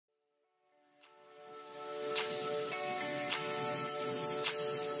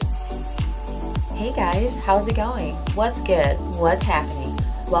Hey guys, how's it going? What's good? What's happening?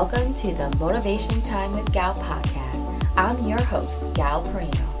 Welcome to the Motivation Time with Gal podcast. I'm your host, Gal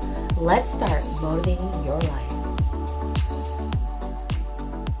Perino. Let's start motivating your life.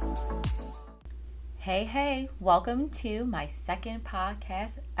 Hey, welcome to my second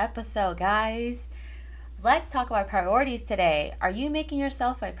podcast episode, guys. Let's talk about priorities today. Are you making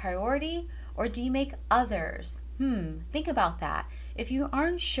yourself a priority or do you make others? Think about that. If you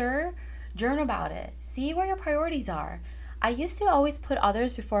aren't sure, journal about it. See where your priorities are. I used to always put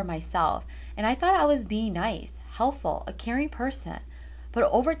others before myself, and I thought I was being nice, helpful, a caring person. But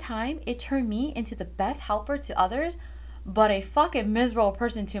over time, it turned me into the best helper to others, but a fucking miserable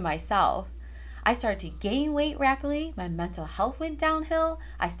person to myself. I started to gain weight rapidly. My mental health went downhill.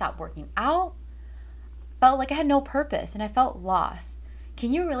 I stopped working out. Felt like I had no purpose, and I felt lost.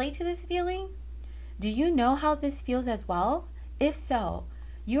 Can you relate to this feeling? Do you know how this feels as well? If so,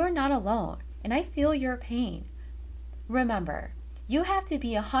 you are not alone, and I feel your pain. Remember, you have to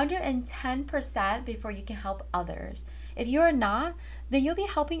be 110% before you can help others. If you are not, then you'll be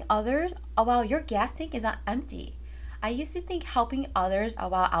helping others while your gas tank is on empty. I used to think helping others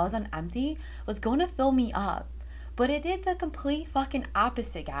while I was on empty was going to fill me up, but it did the complete fucking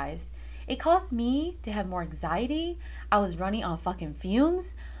opposite, guys. It caused me to have more anxiety. I was running on fucking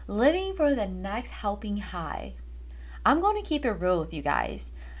fumes, living for the next helping high. I'm going to keep it real with you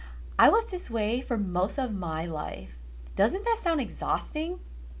guys. I was this way for most of my life. Doesn't that sound exhausting?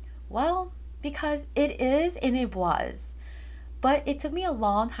 Well, because it is and it was. But it took me a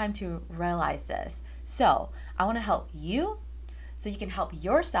long time to realize this. So I want to help you so you can help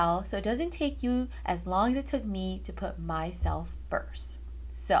yourself so it doesn't take you as long as it took me to put myself first.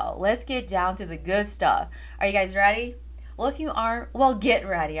 So let's get down to the good stuff. Are you guys ready? Well, if you aren't, well, get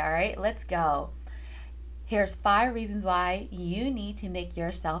ready, all right? Let's go. Here's 5 reasons why you need to make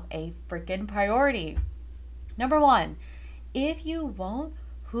yourself a freaking priority. Number 1, if you won't,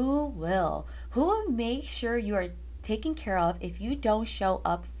 who will? Who will make sure you are taken care of if you don't show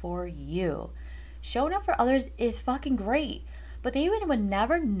up for you? Showing up for others is fucking great, but they would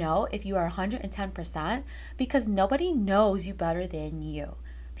never know if you are 110% because nobody knows you better than you.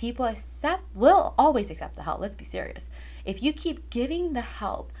 People will always accept the help. Let's be serious. If you keep giving the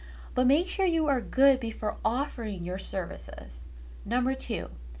help, but make sure you are good before offering your services. Number 2,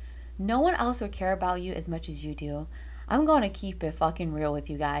 no one else will care about you as much as you do. I'm going to keep it fucking real with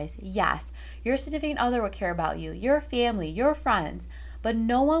you guys. Yes, your significant other will care about you, your family, your friends, but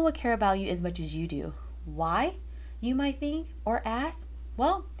no one will care about you as much as you do. Why? You might think or ask.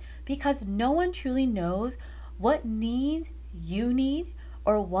 Well, because no one truly knows what needs you need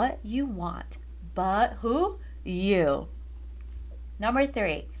or what you want. But who? You. Number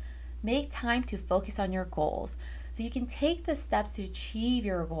 3, make time to focus on your goals so you can take the steps to achieve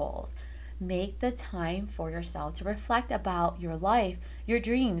your goals. Make the time for yourself to reflect about your life, your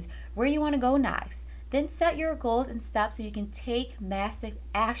dreams, where you want to go next. Then set your goals and steps so you can take massive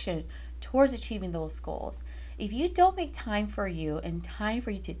action towards achieving those goals. If you don't make time for you and time for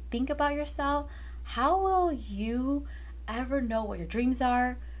you to think about yourself, how will you ever know what your dreams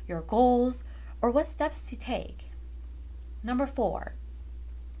are, your goals, or what steps to take? Number 4,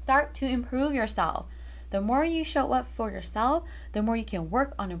 start to improve yourself. The more you show up for yourself, the more you can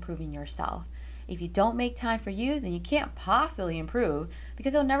work on improving yourself. If you don't make time for you, then you can't possibly improve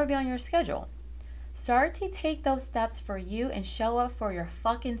because it'll never be on your schedule. Start to take those steps for you and show up for your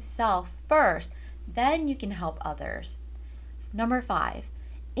fucking self first. Then you can help others. Number 5,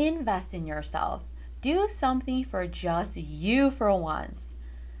 invest in yourself. Do something for just you for once.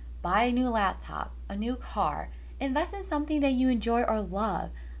 Buy a new laptop, a new car. Invest in something that you enjoy or love.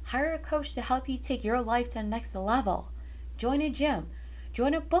 Hire a coach to help you take your life to the next level. Join a gym.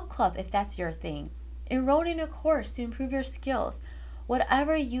 Join a book club if that's your thing. Enroll in a course to improve your skills.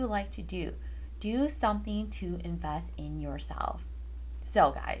 Whatever you like to do, do something to invest in yourself.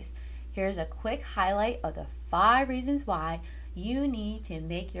 So guys, here's a quick highlight of the 5 reasons why you need to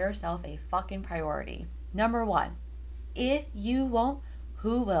make yourself a fucking priority. Number 1, if you won't,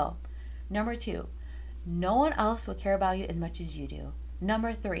 who will? Number 2, no one else will care about you as much as you do.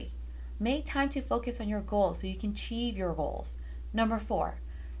 Number 3, make time to focus on your goals so you can achieve your goals. Number 4,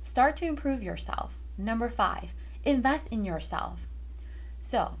 start to improve yourself. Number 5, invest in yourself.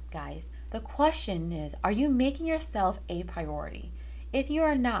 So, guys, the question is, are you making yourself a priority? If you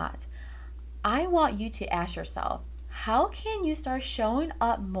are not, I want you to ask yourself, how can you start showing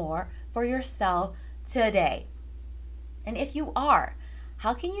up more for yourself today? And if you are,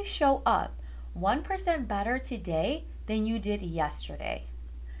 how can you show up 1% better today than you did yesterday?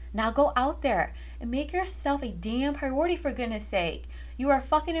 Now go out there and make yourself a damn priority, for goodness sake. You are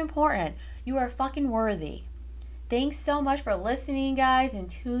fucking important. You are fucking worthy. Thanks so much for listening, guys, and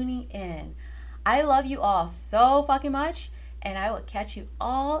tuning in. I love you all so fucking much, and I will catch you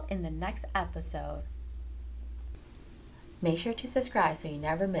all in the next episode. Make sure to subscribe so you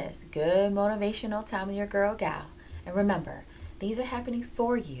never miss good motivational time with your girl gal. And remember, these are happening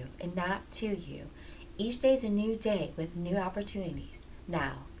for you and not to you. Each day is a new day with new opportunities.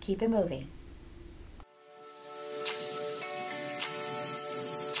 Now, keep it moving.